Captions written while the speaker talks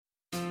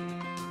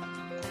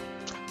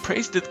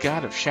Praise to the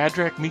God of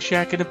Shadrach,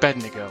 Meshach, and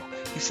Abednego.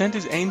 He sent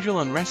his angel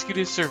and rescued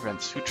his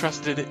servants who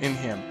trusted in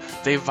him.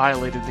 They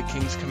violated the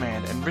king's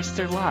command and risked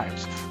their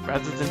lives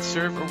rather than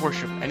serve or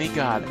worship any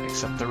god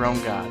except their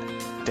own God.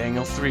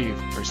 Daniel 3,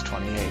 verse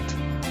 28.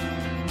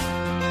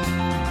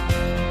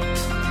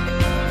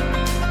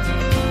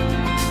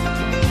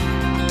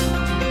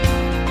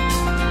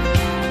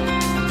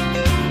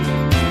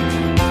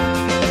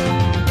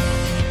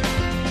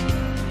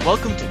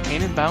 Welcome to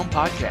Canaan Bound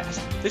Podcast.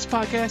 This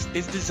podcast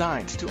is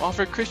designed to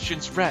offer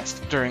Christians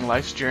rest during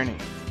life's journey.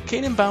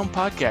 Canaan Bound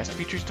Podcast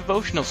features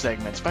devotional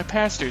segments by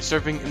pastors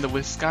serving in the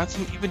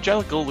Wisconsin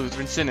Evangelical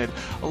Lutheran Synod,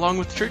 along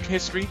with church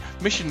history,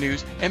 mission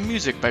news, and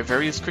music by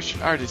various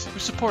Christian artists who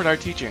support our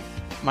teaching.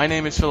 My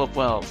name is Philip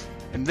Wells,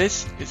 and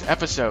this is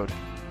episode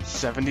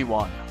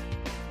 71.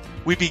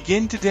 We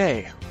begin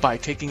today by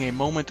taking a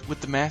moment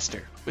with the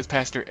Master with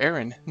Pastor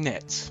Aaron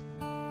Nitz.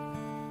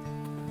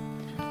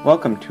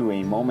 Welcome to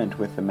A Moment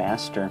with the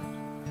Master.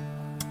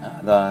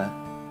 The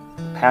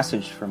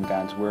passage from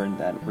God's Word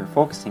that we're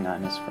focusing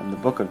on is from the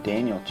book of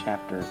Daniel,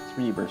 chapter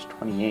 3, verse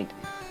 28.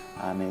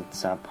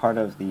 It's part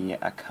of the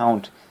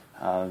account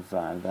of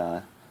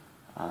the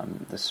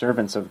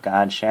servants of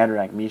God,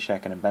 Shadrach,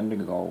 Meshach, and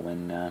Abednego,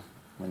 when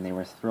they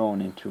were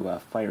thrown into a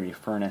fiery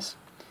furnace.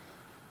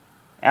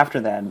 After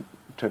that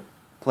took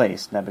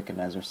place,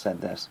 Nebuchadnezzar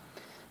said this.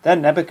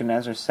 Then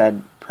Nebuchadnezzar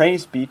said,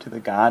 Praise be to the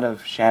God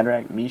of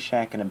Shadrach,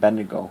 Meshach, and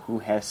Abednego, who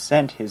has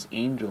sent his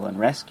angel and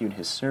rescued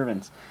his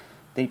servants.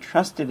 They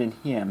trusted in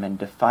him and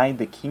defied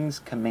the king's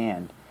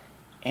command,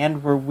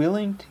 and were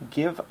willing to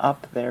give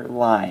up their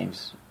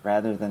lives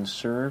rather than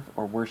serve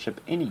or worship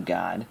any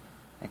god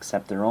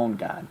except their own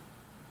God.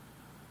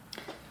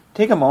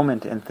 Take a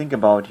moment and think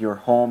about your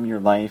home, your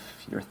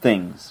life, your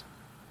things.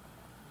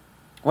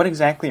 What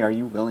exactly are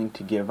you willing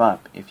to give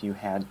up if you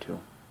had to?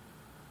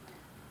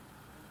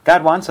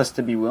 God wants us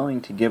to be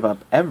willing to give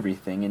up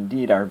everything,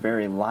 indeed our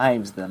very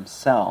lives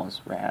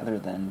themselves, rather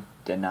than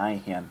deny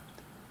him.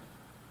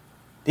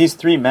 These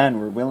three men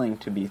were willing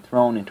to be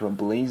thrown into a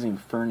blazing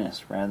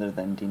furnace rather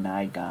than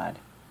deny God.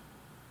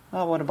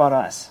 Well, what about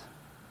us?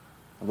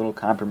 A little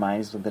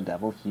compromise with the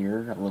devil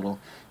here, a little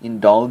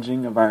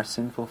indulging of our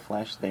sinful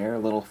flesh there, a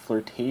little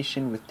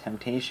flirtation with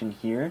temptation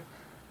here.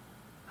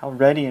 How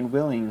ready and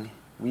willing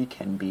we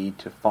can be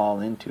to fall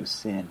into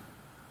sin.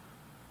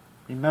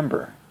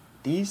 Remember,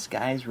 these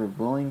guys were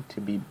willing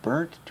to be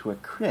burnt to a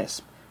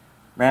crisp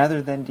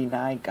rather than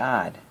deny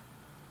God.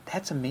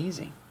 That's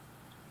amazing.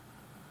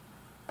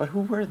 But who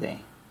were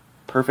they?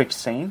 Perfect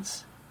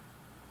saints?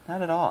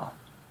 Not at all.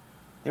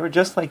 They were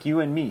just like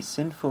you and me,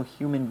 sinful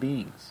human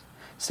beings.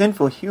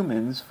 Sinful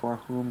humans for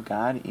whom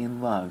God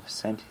in love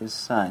sent his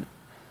Son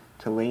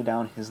to lay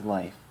down his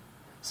life.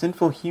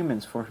 Sinful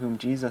humans for whom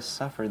Jesus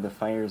suffered the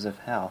fires of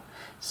hell.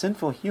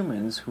 Sinful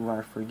humans who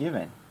are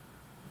forgiven.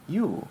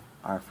 You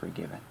are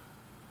forgiven.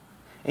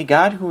 A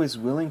God who is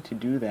willing to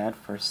do that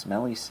for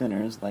smelly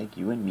sinners like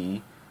you and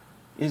me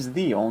is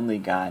the only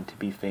God to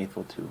be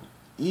faithful to,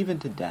 even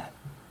to death.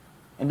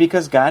 And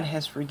because God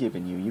has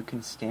forgiven you, you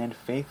can stand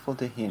faithful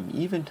to him,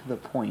 even to the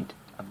point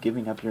of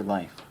giving up your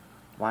life.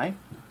 Why?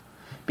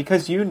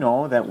 Because you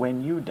know that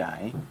when you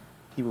die,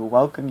 he will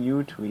welcome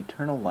you to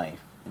eternal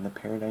life in the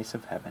paradise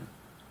of heaven.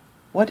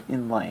 What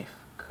in life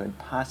could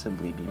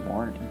possibly be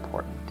more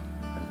important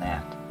than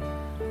that?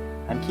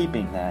 I'm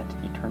keeping that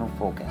eternal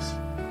focus.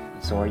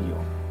 So are you.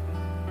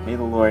 May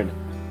the Lord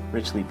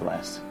richly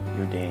bless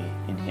your day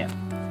in him.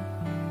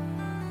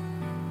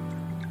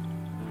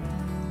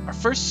 Our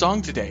first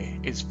song today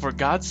is For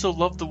God So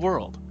Loved the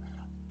World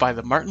by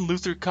the Martin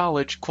Luther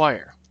College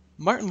Choir.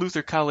 Martin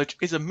Luther College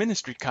is a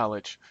ministry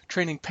college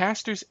training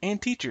pastors and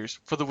teachers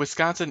for the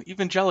Wisconsin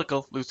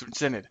Evangelical Lutheran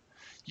Synod.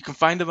 You can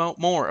find out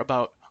more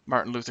about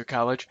Martin Luther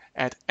College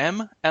at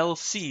mlc-wels.edu.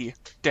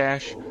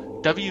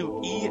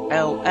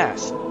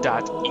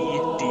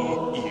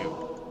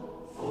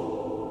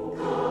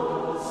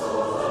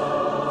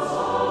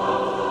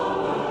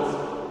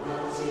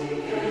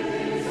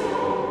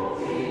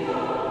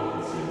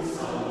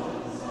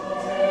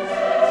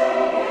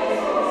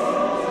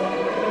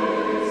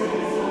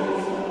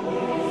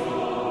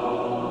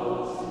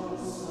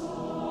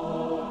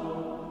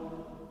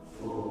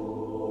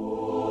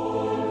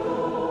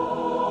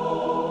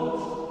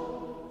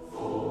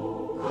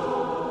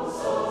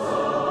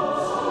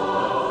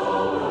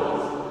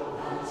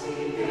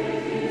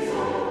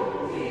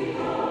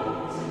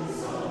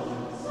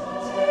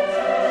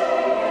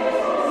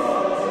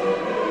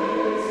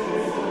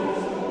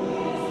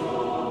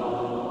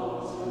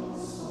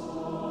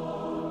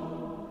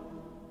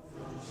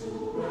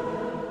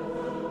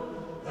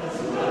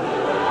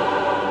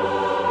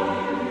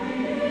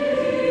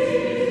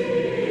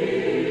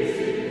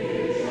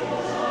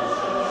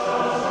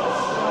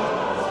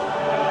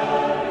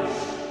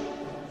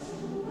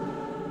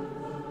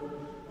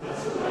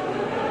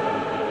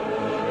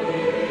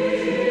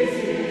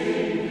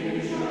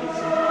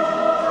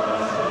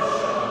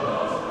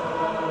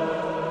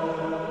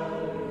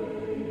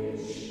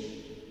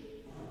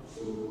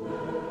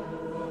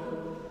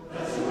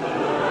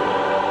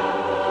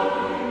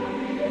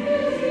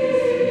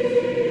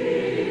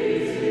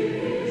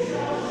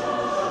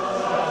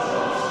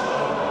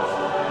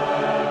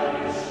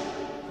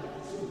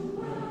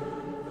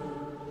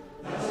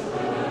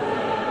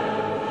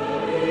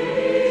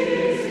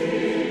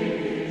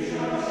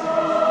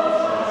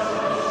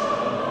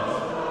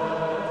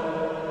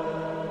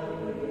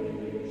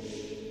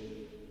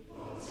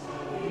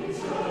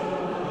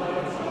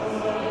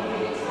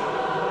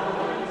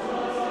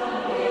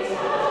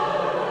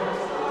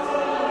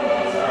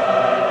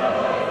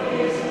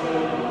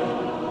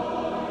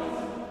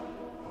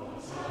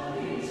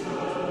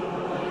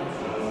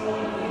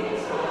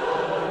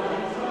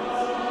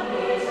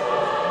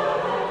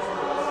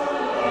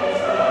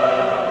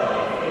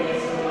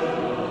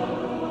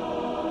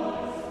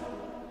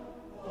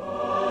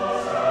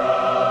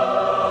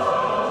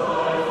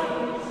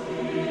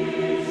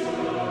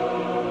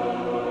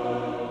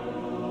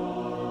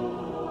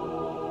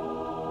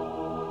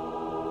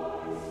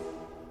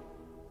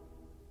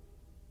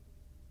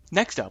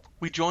 Next up,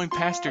 we join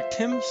Pastor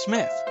Tim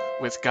Smith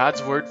with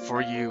God's Word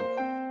for You.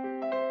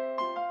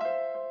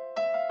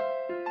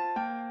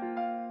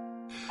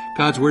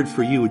 God's Word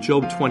for You,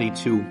 Job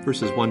 22,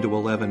 verses 1 to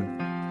 11.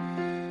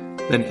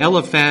 Then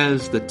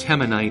Eliphaz the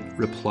Temanite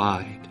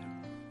replied.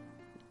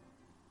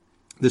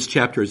 This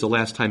chapter is the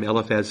last time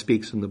Eliphaz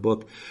speaks in the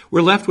book.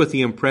 We're left with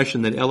the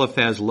impression that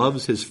Eliphaz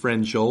loves his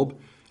friend Job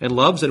and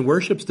loves and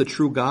worships the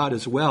true God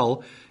as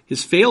well.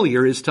 His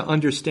failure is to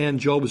understand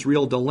Job's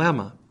real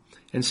dilemma.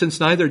 And since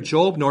neither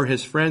Job nor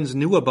his friends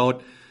knew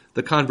about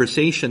the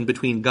conversation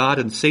between God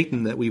and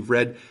Satan that we've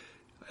read,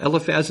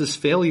 Eliphaz's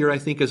failure, I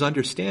think, is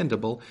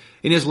understandable.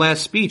 In his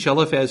last speech,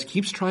 Eliphaz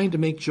keeps trying to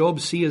make Job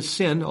see his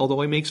sin,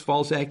 although he makes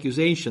false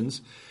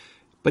accusations.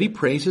 But he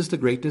praises the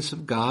greatness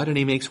of God, and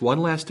he makes one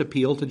last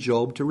appeal to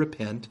Job to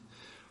repent.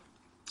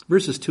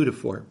 Verses 2 to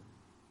 4.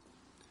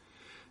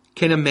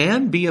 Can a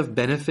man be of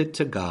benefit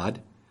to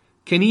God?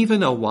 Can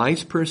even a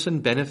wise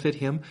person benefit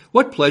him?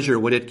 What pleasure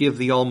would it give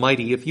the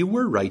Almighty if you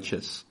were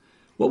righteous?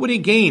 What would he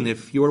gain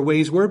if your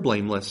ways were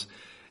blameless?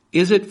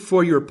 Is it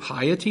for your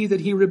piety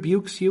that he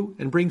rebukes you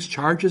and brings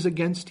charges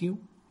against you?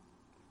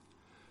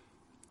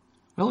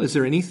 Well, is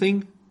there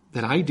anything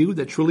that I do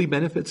that truly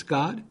benefits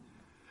God?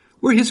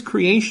 We're his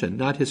creation,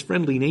 not his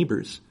friendly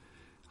neighbors.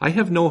 I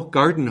have no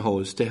garden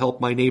hose to help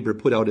my neighbor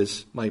put out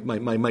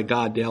my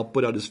God to help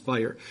put out his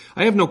fire.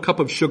 I have no cup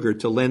of sugar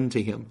to lend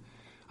to him.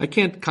 I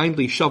can't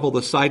kindly shovel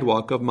the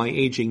sidewalk of my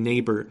aging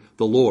neighbor,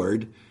 the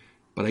Lord,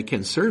 but I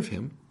can serve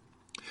him.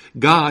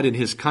 God, in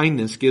his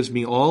kindness, gives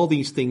me all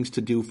these things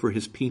to do for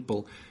his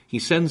people. He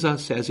sends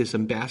us as his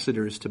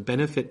ambassadors to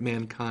benefit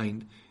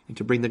mankind and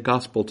to bring the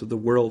gospel to the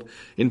world.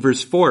 In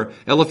verse 4,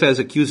 Eliphaz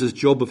accuses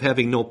Job of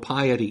having no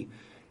piety.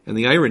 And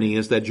the irony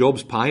is that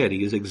Job's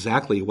piety is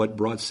exactly what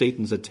brought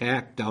Satan's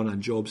attack down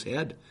on Job's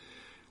head.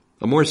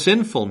 A more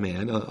sinful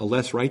man, a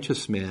less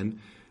righteous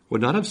man, would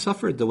not have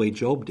suffered the way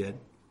Job did.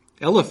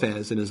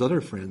 Eliphaz and his other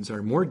friends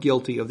are more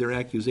guilty of their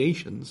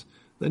accusations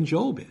than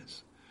Job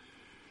is.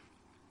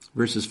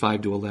 Verses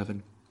 5 to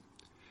 11.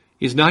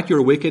 Is not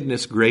your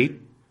wickedness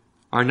great?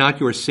 Are not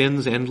your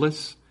sins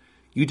endless?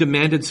 You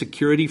demanded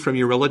security from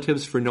your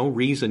relatives for no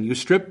reason. You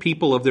stripped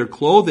people of their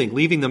clothing,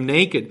 leaving them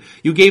naked.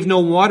 You gave no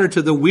water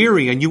to the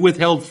weary, and you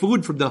withheld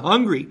food from the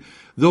hungry.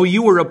 Though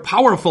you were a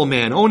powerful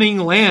man, owning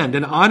land,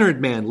 an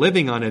honored man,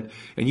 living on it,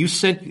 and you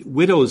sent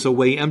widows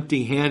away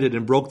empty-handed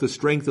and broke the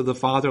strength of the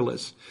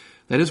fatherless.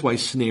 That is why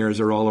snares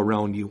are all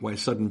around you, why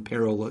sudden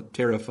peril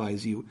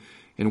terrifies you,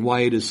 and why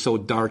it is so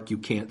dark you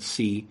can't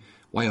see,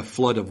 why a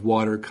flood of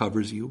water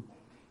covers you.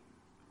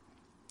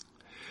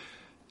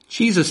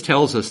 Jesus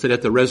tells us that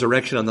at the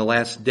resurrection on the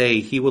last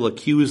day, he will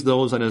accuse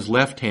those on his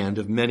left hand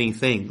of many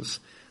things.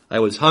 I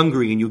was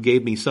hungry and you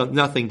gave me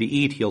nothing to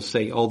eat, he'll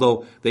say,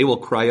 although they will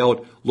cry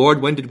out,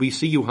 Lord, when did we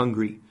see you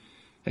hungry?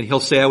 And he'll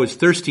say, I was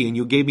thirsty and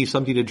you gave me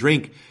something to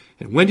drink.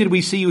 And when did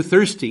we see you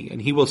thirsty?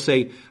 And he will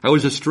say, I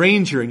was a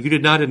stranger and you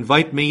did not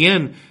invite me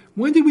in.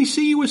 When did we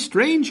see you a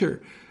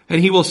stranger? And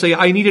he will say,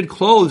 I needed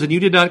clothes and you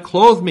did not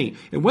clothe me.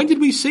 And when did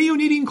we see you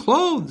needing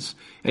clothes?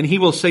 And he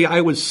will say, I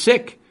was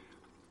sick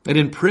and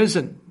in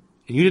prison,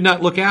 and you did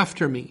not look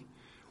after me.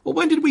 Well,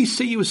 when did we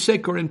see you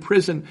sick or in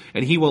prison?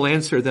 And he will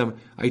answer them,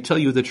 I tell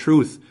you the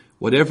truth,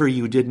 whatever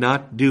you did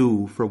not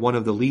do for one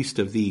of the least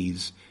of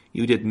these,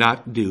 you did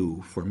not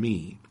do for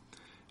me.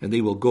 And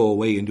they will go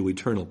away into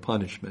eternal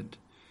punishment.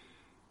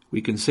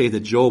 We can say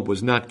that Job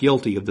was not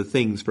guilty of the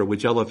things for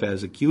which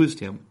Eliphaz accused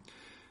him.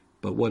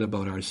 But what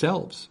about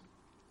ourselves?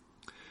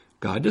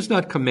 God does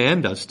not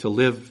command us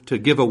to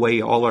give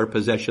away all our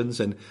possessions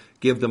and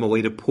give them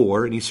away to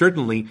poor, and he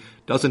certainly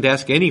doesn't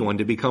ask anyone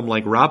to become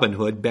like Robin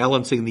Hood,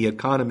 balancing the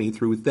economy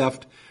through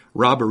theft,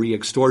 robbery,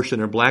 extortion,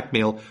 or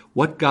blackmail.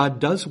 What God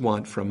does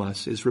want from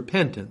us is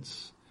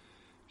repentance.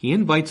 He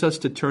invites us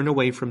to turn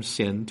away from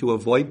sin, to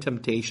avoid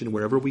temptation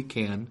wherever we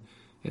can,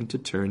 and to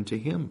turn to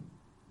him.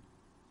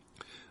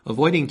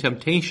 Avoiding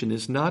temptation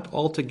is not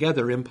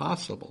altogether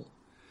impossible.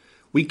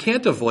 We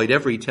can't avoid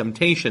every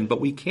temptation, but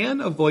we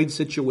can avoid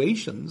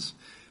situations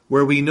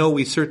where we know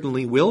we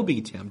certainly will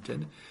be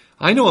tempted.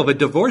 I know of a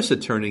divorce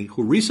attorney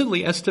who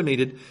recently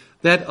estimated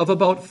that of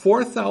about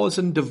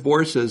 4,000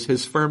 divorces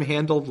his firm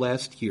handled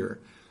last year,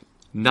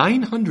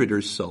 900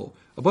 or so,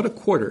 about a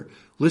quarter,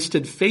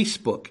 listed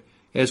Facebook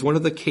as one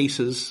of the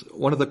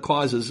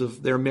causes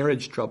of their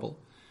marriage trouble.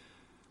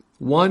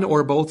 One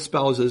or both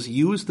spouses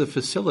use the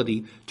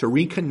facility to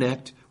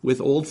reconnect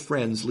with old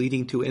friends,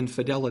 leading to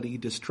infidelity,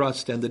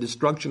 distrust, and the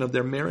destruction of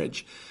their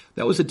marriage.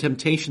 That was a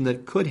temptation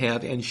that could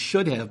have and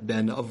should have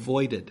been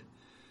avoided.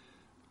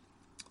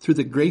 Through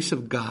the grace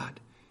of God,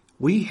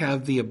 we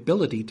have the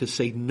ability to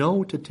say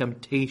no to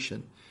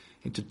temptation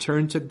and to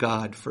turn to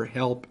God for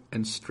help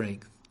and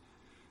strength.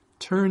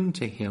 Turn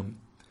to him,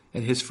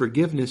 and his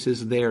forgiveness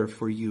is there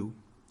for you.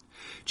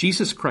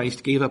 Jesus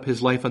Christ gave up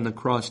his life on the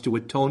cross to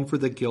atone for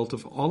the guilt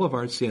of all of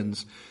our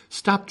sins.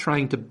 Stop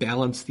trying to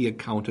balance the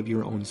account of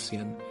your own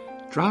sin.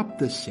 Drop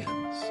the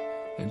sins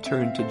and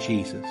turn to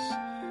Jesus.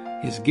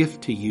 His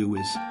gift to you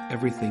is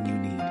everything you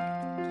need.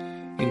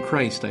 In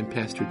Christ, I'm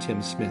Pastor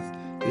Tim Smith.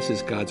 This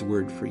is God's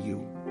Word for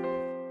you.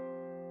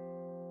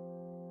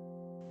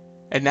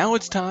 And now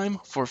it's time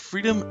for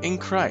Freedom in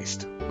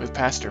Christ with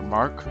Pastor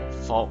Mark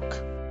Falk.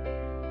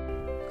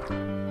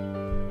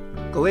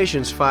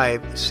 Galatians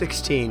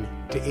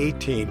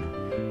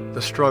 5:16-18,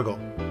 the struggle.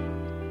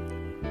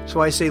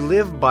 So I say,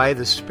 live by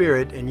the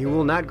Spirit, and you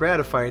will not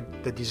gratify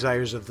the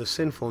desires of the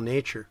sinful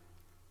nature.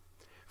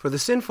 For the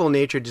sinful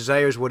nature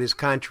desires what is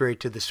contrary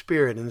to the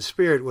Spirit, and the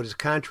Spirit what is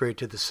contrary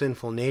to the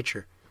sinful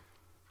nature.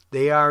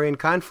 They are in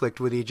conflict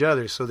with each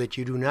other, so that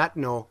you do not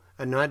know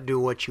and not do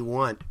what you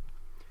want.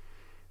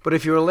 But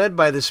if you are led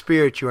by the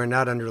Spirit, you are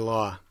not under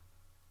law.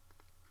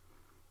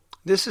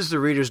 This is the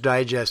Reader's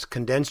Digest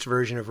condensed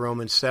version of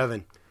Romans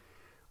 7,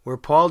 where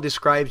Paul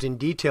describes in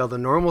detail the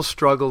normal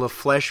struggle of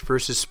flesh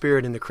versus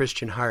spirit in the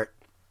Christian heart.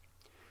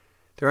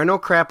 There are no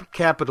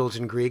capitals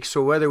in Greek,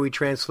 so whether we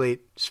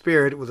translate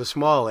spirit with a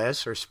small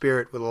s or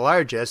spirit with a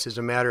large s is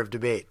a matter of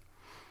debate.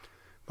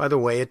 By the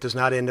way, it does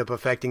not end up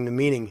affecting the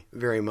meaning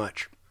very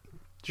much.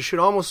 There should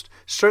almost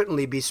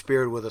certainly be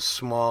spirit with a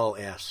small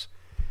s.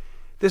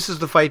 This is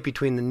the fight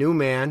between the new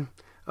man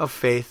of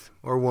faith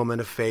or woman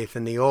of faith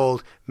and the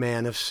old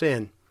man of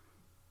sin,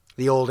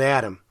 the old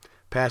Adam,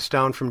 passed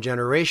down from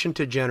generation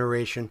to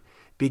generation,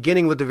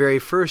 beginning with the very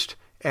first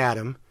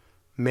Adam,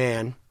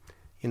 man,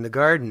 in the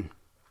garden.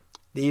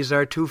 These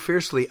are two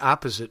fiercely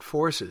opposite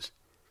forces.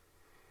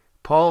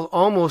 Paul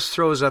almost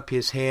throws up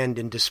his hand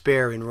in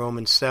despair in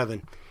Romans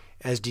 7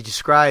 as he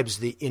describes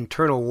the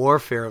internal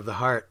warfare of the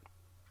heart,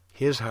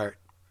 his heart.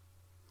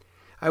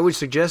 I would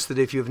suggest that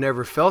if you've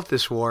never felt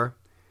this war,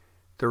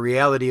 the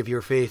reality of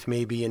your faith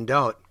may be in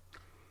doubt.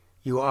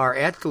 You are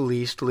at the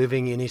least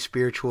living in a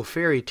spiritual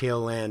fairy tale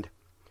land,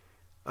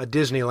 a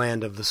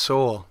Disneyland of the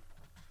soul.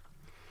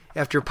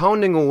 After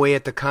pounding away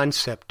at the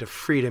concept of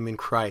freedom in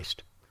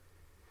Christ,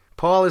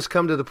 Paul has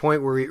come to the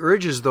point where he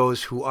urges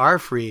those who are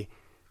free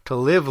to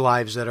live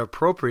lives that are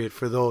appropriate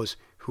for those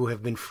who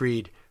have been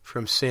freed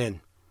from sin.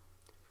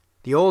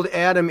 The old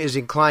Adam is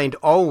inclined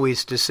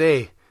always to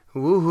say,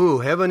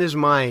 "Woo-hoo, heaven is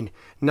mine.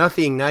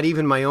 Nothing, not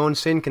even my own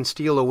sin, can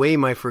steal away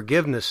my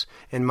forgiveness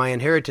and my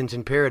inheritance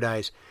in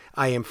paradise.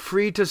 I am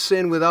free to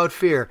sin without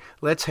fear.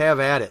 Let's have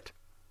at it."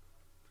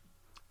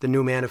 The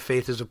new man of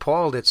faith is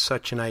appalled at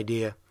such an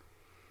idea.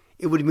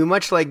 It would be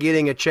much like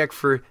getting a check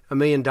for $1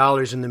 million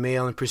in the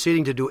mail and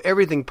proceeding to do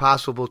everything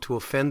possible to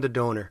offend the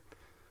donor.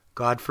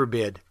 God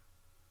forbid.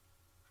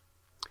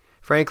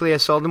 Frankly, I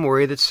seldom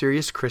worry that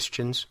serious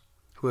Christians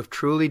who have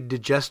truly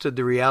digested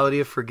the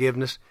reality of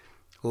forgiveness,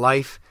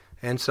 life,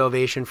 and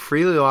salvation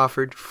freely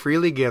offered,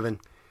 freely given,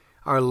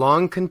 are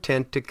long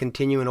content to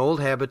continue in old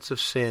habits of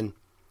sin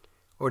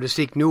or to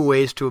seek new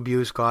ways to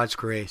abuse God's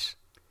grace.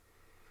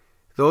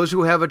 Those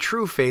who have a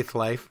true faith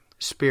life,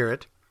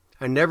 spirit,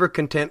 are never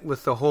content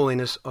with the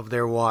holiness of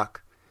their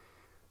walk.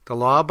 The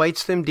law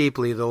bites them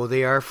deeply, though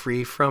they are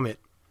free from it.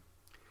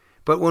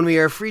 But when we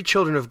are free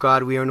children of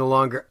God, we are no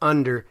longer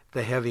under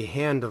the heavy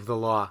hand of the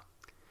law.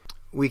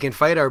 We can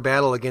fight our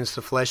battle against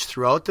the flesh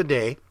throughout the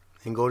day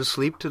and go to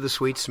sleep to the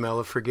sweet smell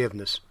of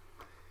forgiveness.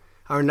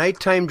 Our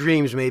nighttime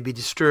dreams may be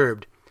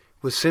disturbed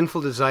with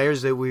sinful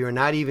desires that we are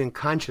not even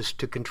conscious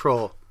to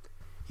control,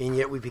 and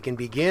yet we can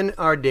begin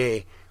our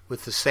day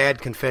with the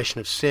sad confession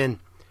of sin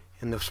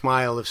and the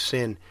smile of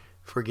sin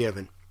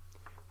forgiven.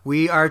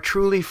 We are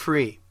truly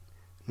free,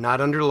 not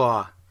under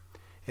law,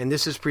 and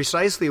this is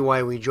precisely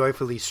why we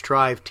joyfully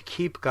strive to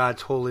keep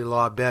God's holy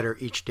law better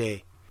each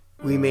day.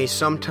 We may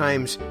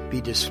sometimes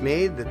be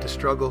dismayed that the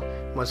struggle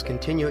must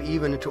continue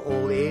even into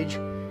old age,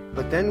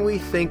 but then we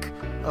think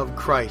of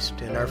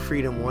Christ and our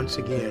freedom once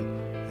again,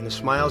 and a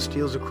smile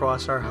steals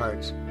across our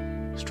hearts.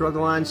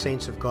 Struggle on,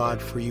 saints of God,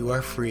 for you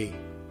are free.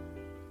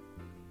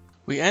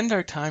 We end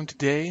our time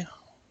today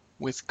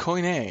with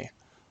Koine,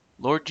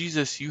 Lord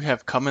Jesus, you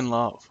have come in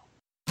love.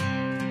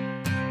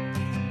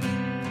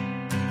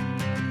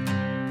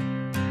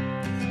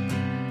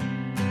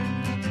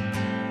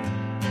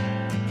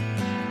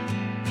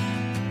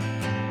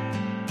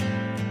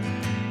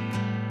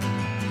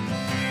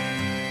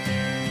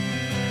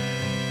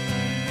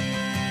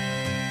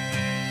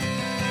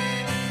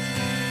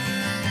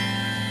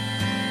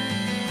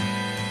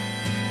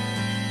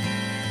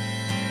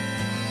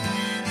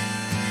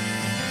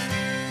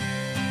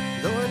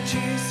 Lord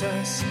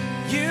Jesus,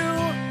 you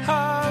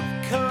have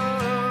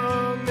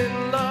come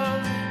in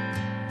love.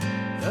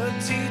 The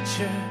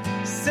teacher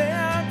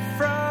sent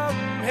from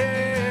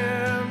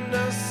him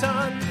the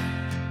Son,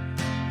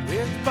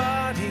 with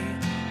body,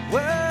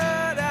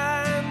 word,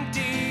 and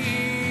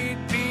deed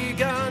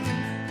begun.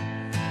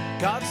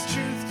 God's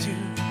truth to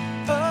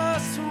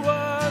us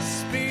was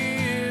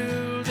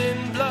spilled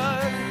in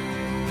blood.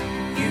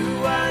 You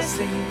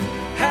wisely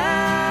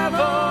have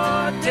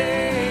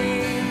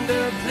ordained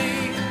the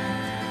plea,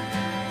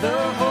 the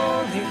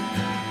holy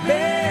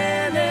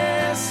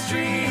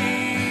ministry,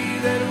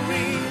 that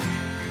we,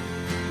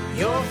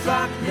 your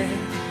flock, may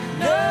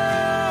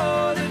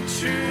know the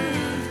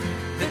truth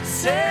that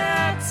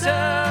sets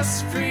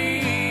us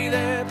free,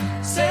 that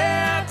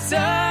sets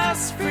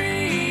us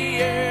free,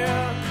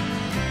 yeah.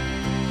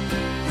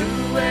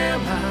 Who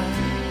am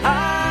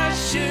I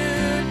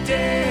should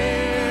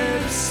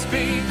dare to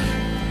speak?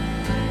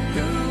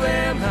 Who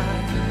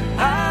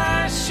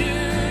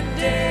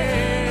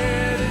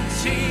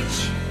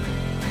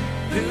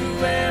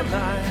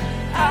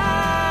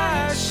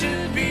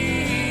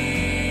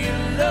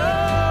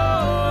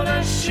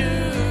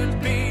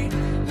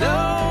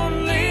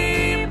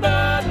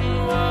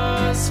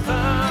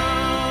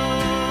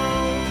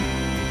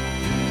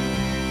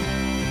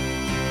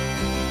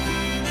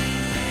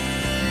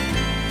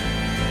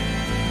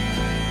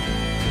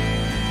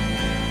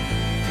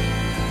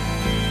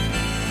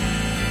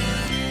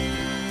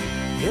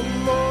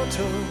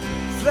mortal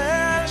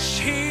flesh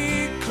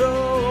he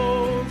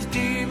clothed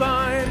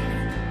divine,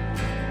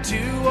 to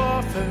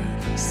offer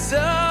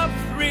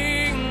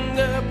suffering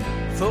up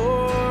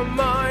for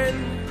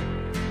mine.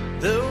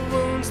 The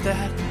wounds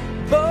that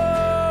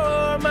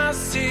bore my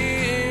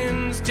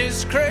sins'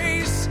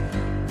 disgrace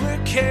were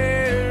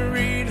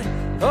carried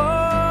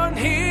on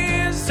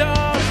his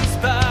arms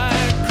by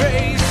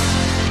grace.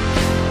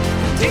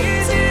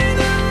 Easy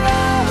the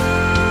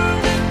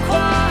road that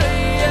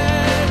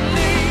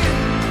quietly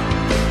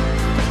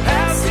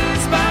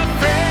passes by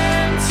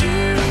friends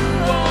who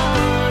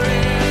are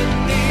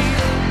in need.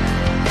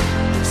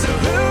 So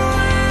who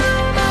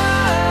am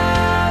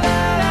I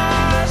that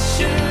I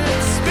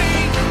should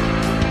speak?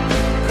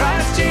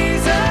 Christ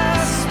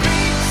Jesus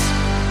speaks,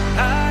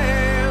 I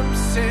am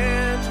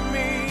sent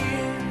me.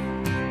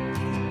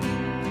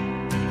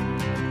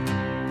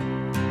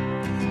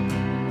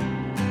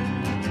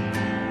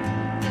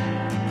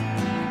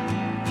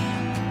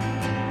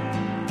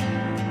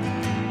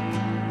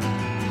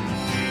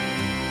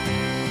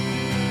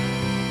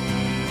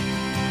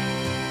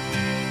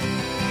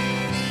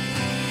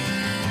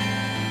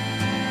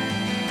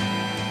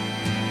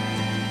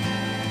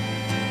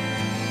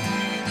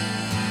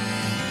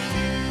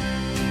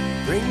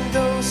 Bring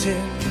those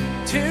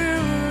into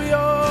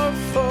your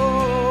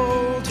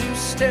fold who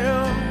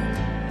still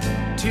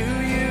to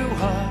you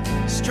are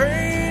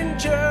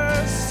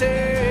strangers,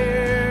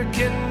 sick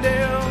and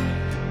ill.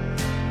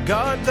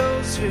 Guard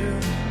those who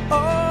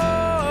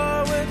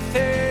are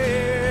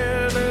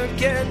within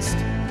against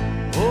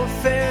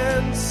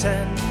offense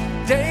and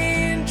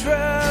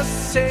dangerous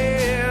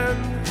sin.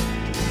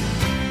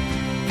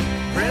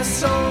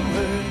 Press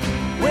onward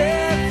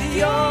with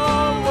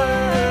your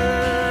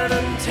word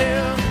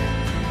until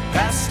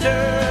pastor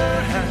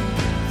and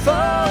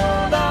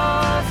fold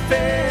are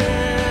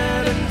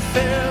fed and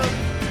filled.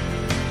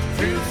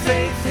 Through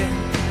faith in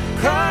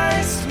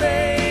Christ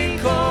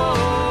make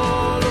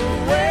all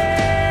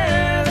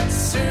aware that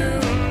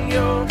soon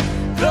your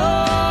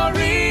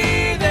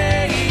glory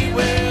they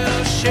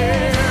will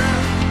share.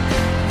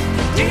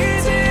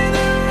 Easy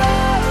the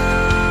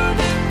road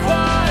that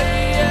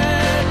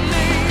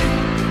quietly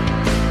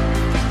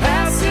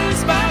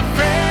passes by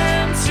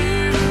friends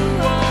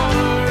who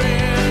are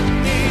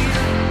in need.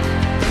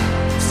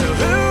 So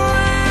who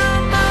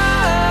am I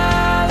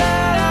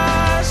that I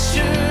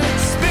should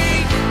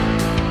speak?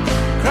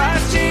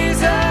 Christ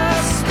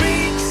Jesus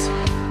speaks,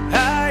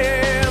 I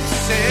am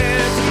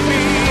sent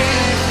me.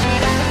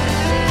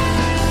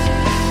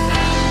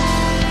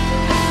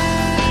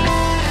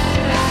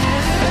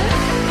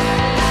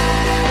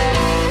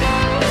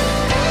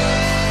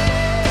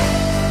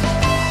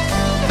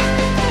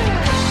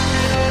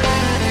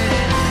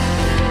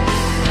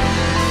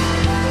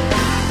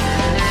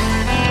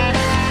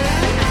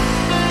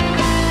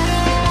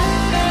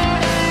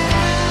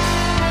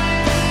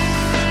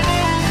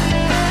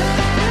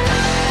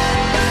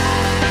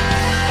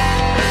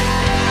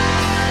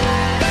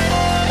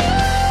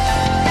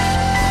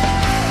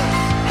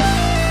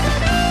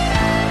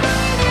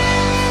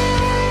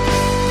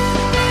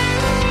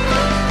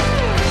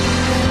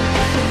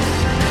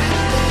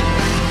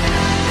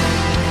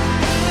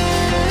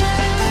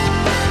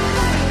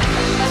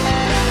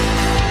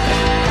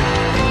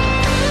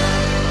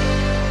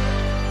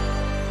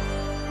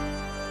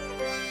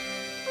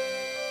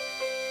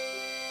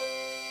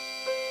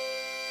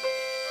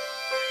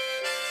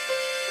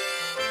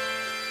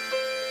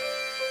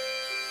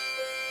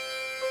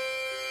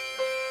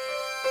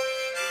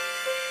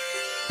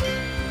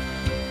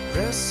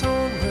 Press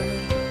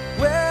onward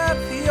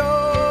with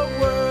your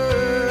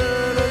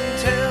word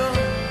until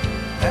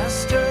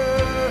pastor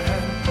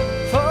and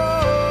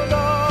fold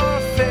are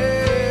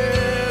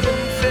fed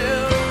and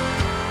filled.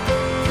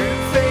 Through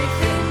faith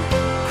in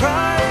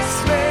Christ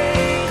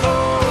make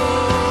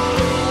all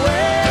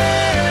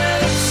aware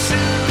that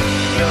soon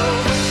your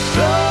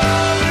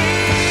glory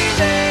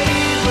they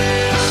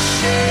will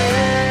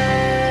share.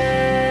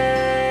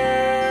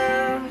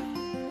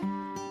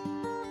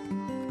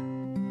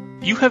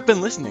 You have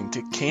been listening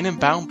to Canaan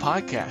Bound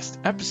Podcast,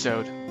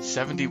 episode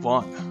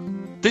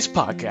 71. This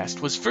podcast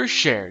was first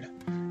shared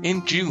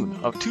in June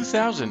of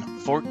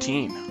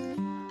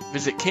 2014.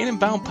 Visit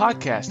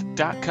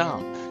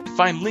CanaanBoundPodcast.com to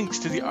find links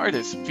to the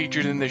artists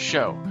featured in this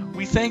show.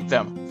 We thank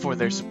them for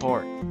their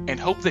support and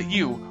hope that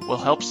you will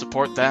help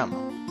support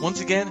them.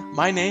 Once again,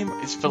 my name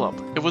is Philip.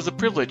 It was a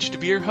privilege to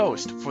be your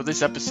host for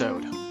this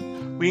episode.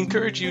 We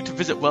encourage you to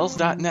visit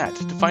wells.net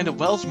to find a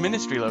Wells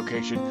Ministry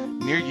location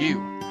near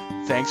you.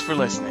 Thanks for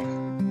listening.